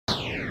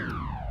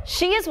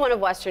She is one of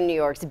Western New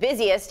York's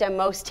busiest and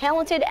most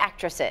talented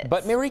actresses.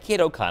 But Mary-Kate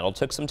O'Connell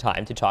took some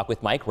time to talk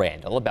with Mike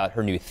Randall about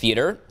her new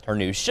theater, her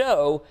new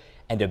show,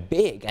 and a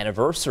big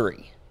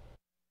anniversary.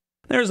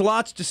 There's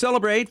lots to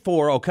celebrate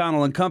for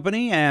O'Connell and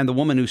Company and the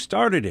woman who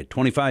started it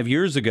 25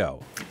 years ago.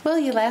 Well,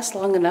 you last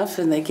long enough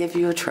and they give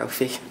you a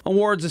trophy.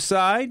 Awards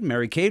aside,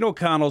 Mary-Kate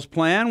O'Connell's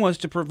plan was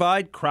to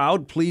provide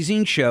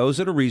crowd-pleasing shows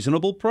at a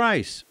reasonable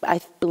price.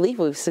 I believe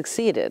we've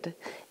succeeded,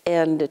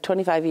 and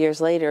 25 years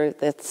later,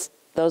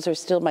 those are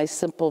still my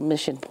simple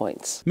mission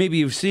points. Maybe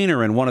you've seen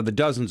her in one of the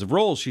dozens of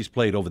roles she's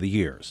played over the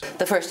years.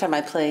 The first time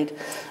I played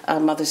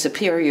Mother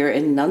Superior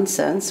in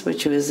Nonsense,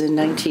 which was in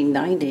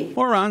 1990.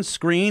 Or on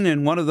screen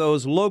in one of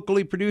those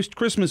locally produced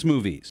Christmas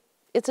movies.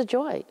 It's a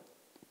joy.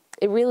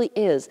 It really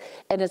is.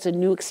 And it's a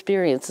new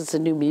experience. It's a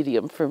new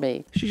medium for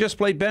me. She just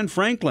played Ben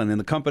Franklin in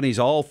the company's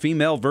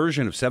all-female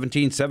version of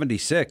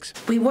 1776.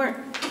 We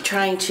weren't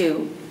trying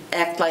to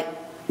act like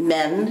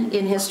men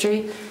in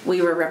history.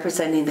 We were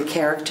representing the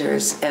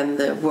characters and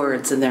the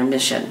words and their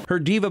mission. Her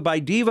Diva by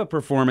Diva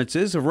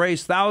performances have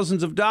raised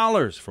thousands of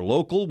dollars for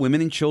local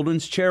women and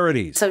children's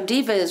charities. So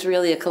Diva is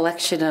really a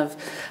collection of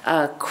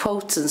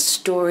quotes and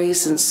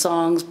stories and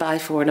songs by,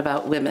 for, and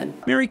about women.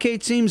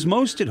 Mary-Kate seems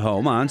most at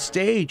home on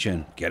stage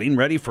and getting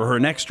ready for her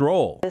next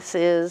role. This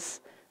is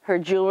her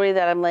jewelry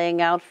that I'm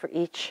laying out for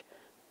each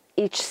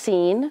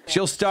scene.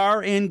 She'll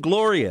star in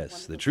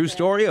Glorious, the true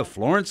story of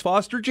Florence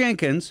Foster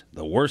Jenkins,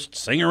 the worst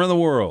singer in the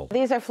world.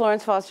 These are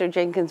Florence Foster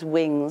Jenkins'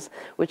 wings,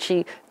 which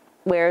she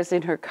wears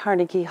in her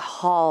Carnegie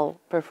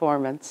Hall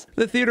performance.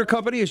 The theater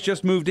company has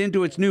just moved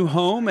into its new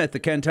home at the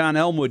Kenton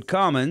Elmwood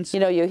Commons. You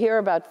know, you hear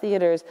about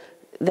theaters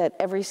that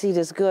every seat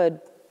is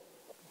good.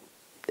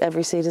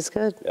 Every seat is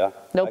good. Yeah,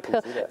 no I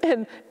can see that.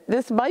 And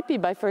this might be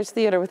my first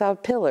theater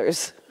without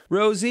pillars.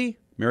 Rosie,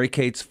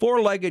 Mary-Kate's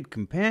four-legged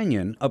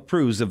companion,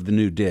 approves of the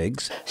new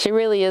digs. She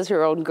really is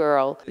her own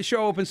girl. The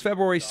show opens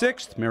February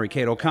 6th.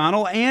 Mary-Kate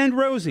O'Connell and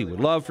Rosie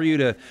would love for you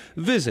to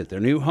visit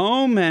their new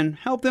home and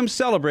help them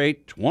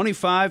celebrate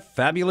 25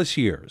 fabulous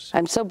years.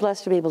 I'm so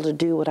blessed to be able to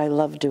do what I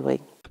love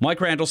doing.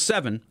 Mike Randall,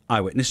 7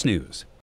 Eyewitness News.